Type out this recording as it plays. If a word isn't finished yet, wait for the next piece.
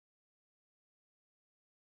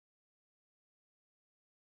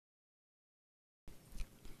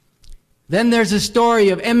Then there's the story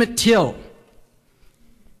of Emmett Till.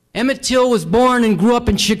 Emmett Till was born and grew up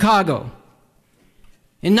in Chicago.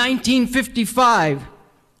 In 1955,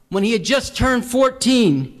 when he had just turned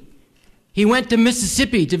 14, he went to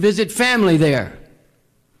Mississippi to visit family there.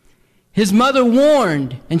 His mother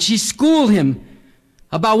warned and she schooled him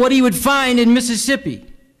about what he would find in Mississippi,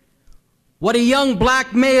 what a young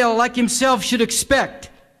black male like himself should expect,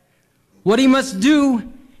 what he must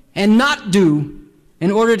do and not do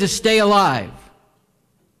in order to stay alive.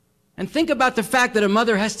 And think about the fact that a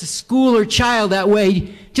mother has to school her child that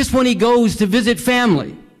way just when he goes to visit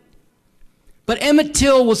family. But Emmett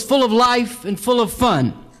Till was full of life and full of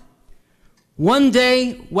fun. One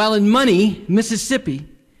day, while in Money, Mississippi,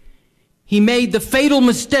 he made the fatal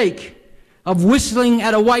mistake of whistling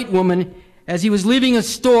at a white woman as he was leaving a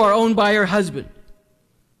store owned by her husband.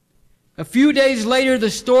 A few days later, the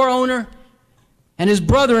store owner and his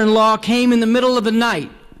brother-in-law came in the middle of the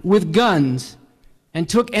night with guns and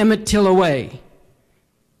took Emmett Till away.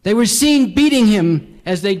 They were seen beating him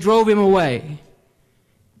as they drove him away.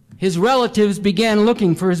 His relatives began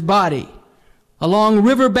looking for his body along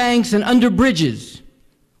riverbanks and under bridges,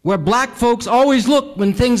 where black folks always look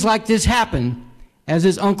when things like this happen, as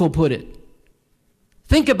his uncle put it.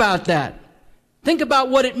 Think about that. Think about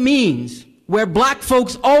what it means, where black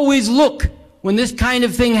folks always look when this kind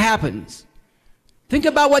of thing happens. Think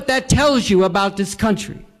about what that tells you about this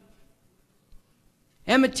country.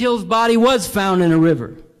 Emmett Till's body was found in a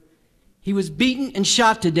river. He was beaten and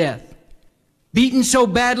shot to death, beaten so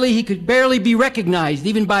badly he could barely be recognized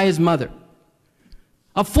even by his mother.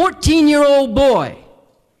 A 14-year-old boy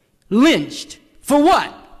lynched for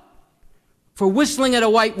what? For whistling at a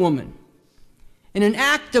white woman. In an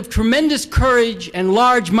act of tremendous courage and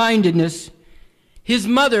large-mindedness, his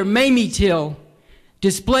mother, Mamie Till,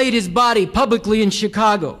 displayed his body publicly in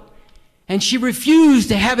Chicago, and she refused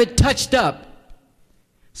to have it touched up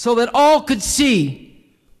so that all could see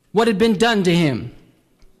what had been done to him.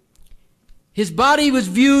 His body was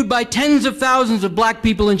viewed by tens of thousands of black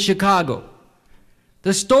people in Chicago.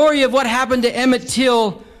 The story of what happened to Emmett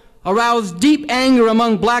Till aroused deep anger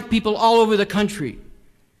among black people all over the country.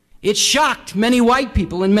 It shocked many white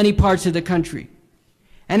people in many parts of the country,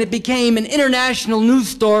 and it became an international news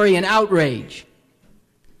story and outrage.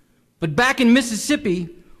 But back in Mississippi,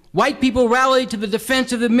 white people rallied to the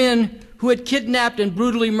defense of the men who had kidnapped and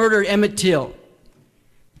brutally murdered Emmett Till.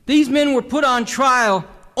 These men were put on trial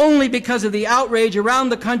only because of the outrage around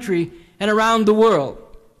the country and around the world.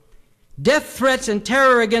 Death threats and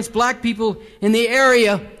terror against black people in the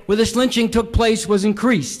area where this lynching took place was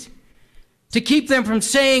increased to keep them from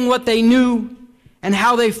saying what they knew and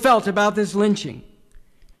how they felt about this lynching.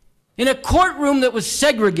 In a courtroom that was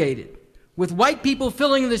segregated, with white people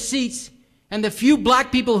filling the seats and the few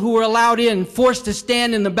black people who were allowed in forced to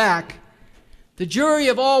stand in the back, the jury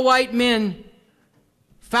of all white men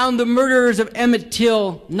found the murderers of Emmett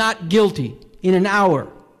Till not guilty in an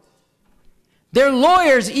hour. Their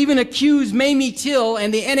lawyers even accused Mamie Till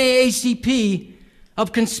and the NAACP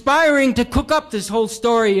of conspiring to cook up this whole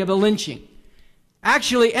story of a lynching.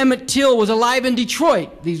 Actually, Emmett Till was alive in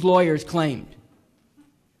Detroit, these lawyers claimed.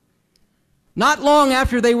 Not long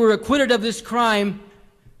after they were acquitted of this crime,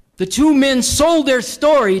 the two men sold their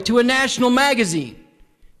story to a national magazine,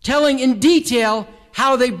 telling in detail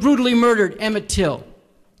how they brutally murdered Emmett Till.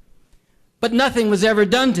 But nothing was ever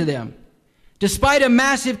done to them. Despite a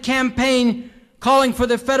massive campaign calling for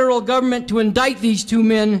the federal government to indict these two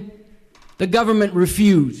men, the government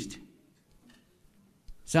refused.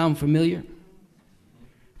 Sound familiar?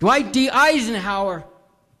 Dwight D. Eisenhower,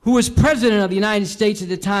 who was president of the United States at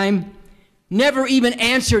the time, never even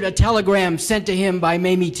answered a telegram sent to him by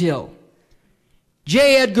Mamie Till.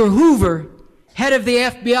 J. Edgar Hoover, head of the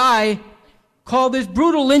FBI, called this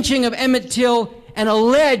brutal lynching of Emmett Till an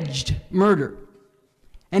alleged murder.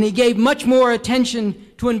 And he gave much more attention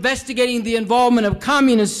to investigating the involvement of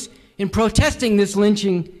communists in protesting this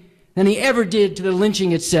lynching than he ever did to the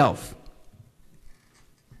lynching itself.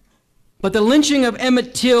 But the lynching of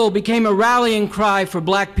Emmett Till became a rallying cry for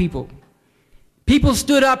black people. People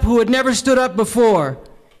stood up who had never stood up before,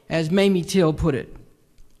 as Mamie Till put it.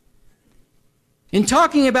 In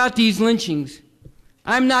talking about these lynchings,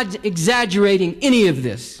 I'm not exaggerating any of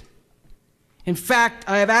this. In fact,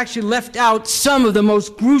 I have actually left out some of the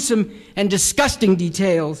most gruesome and disgusting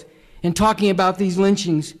details in talking about these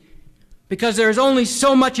lynchings, because there is only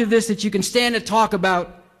so much of this that you can stand to talk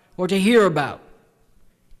about or to hear about.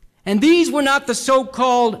 And these were not the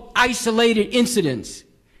so-called isolated incidents,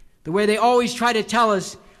 the way they always try to tell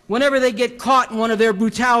us whenever they get caught in one of their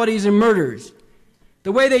brutalities and murders,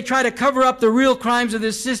 the way they try to cover up the real crimes of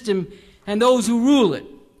this system and those who rule it.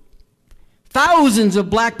 Thousands of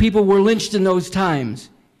black people were lynched in those times,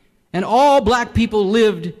 and all black people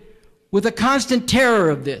lived with a constant terror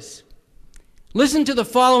of this. Listen to the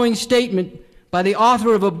following statement by the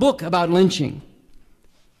author of a book about lynching.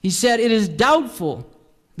 He said, "It is doubtful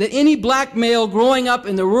that any black male growing up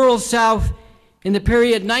in the rural South in the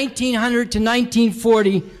period 1900 to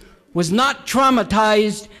 1940 was not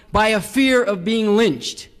traumatized by a fear of being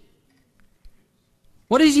lynched."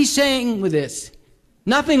 What is he saying with this?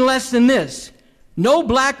 Nothing less than this. No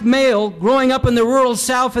black male growing up in the rural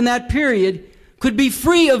South in that period could be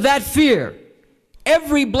free of that fear.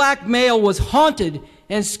 Every black male was haunted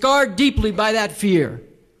and scarred deeply by that fear.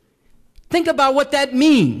 Think about what that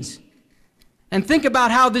means, and think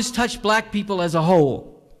about how this touched black people as a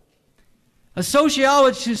whole. A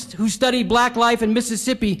sociologist who studied black life in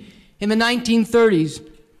Mississippi in the 1930s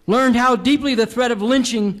learned how deeply the threat of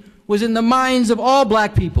lynching was in the minds of all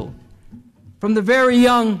black people, from the very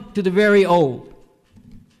young to the very old.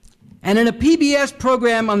 And in a PBS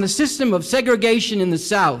program on the system of segregation in the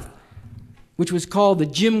South, which was called the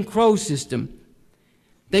Jim Crow system,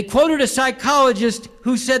 they quoted a psychologist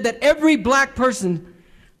who said that every black person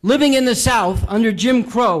living in the South under Jim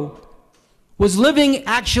Crow was living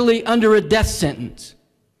actually under a death sentence.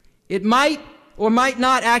 It might or might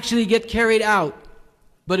not actually get carried out,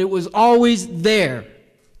 but it was always there.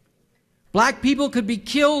 Black people could be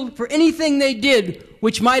killed for anything they did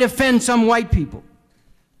which might offend some white people,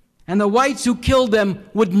 and the whites who killed them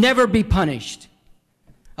would never be punished.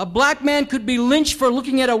 A black man could be lynched for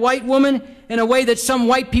looking at a white woman in a way that some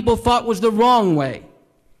white people thought was the wrong way,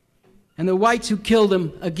 and the whites who killed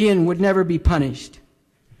him, again, would never be punished.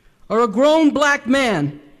 Or a grown black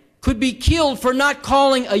man could be killed for not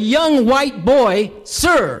calling a young white boy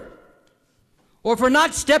sir, or for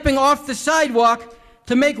not stepping off the sidewalk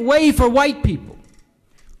to make way for white people,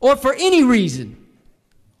 or for any reason,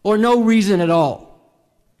 or no reason at all.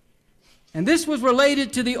 And this was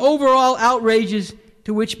related to the overall outrages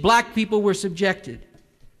to which black people were subjected.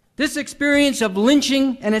 This experience of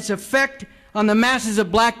lynching and its effect on the masses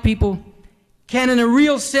of black people can, in a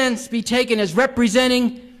real sense, be taken as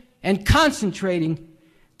representing and concentrating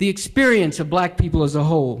the experience of black people as a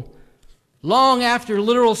whole, long after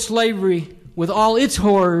literal slavery, with all its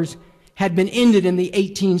horrors, had been ended in the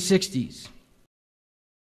 1860s.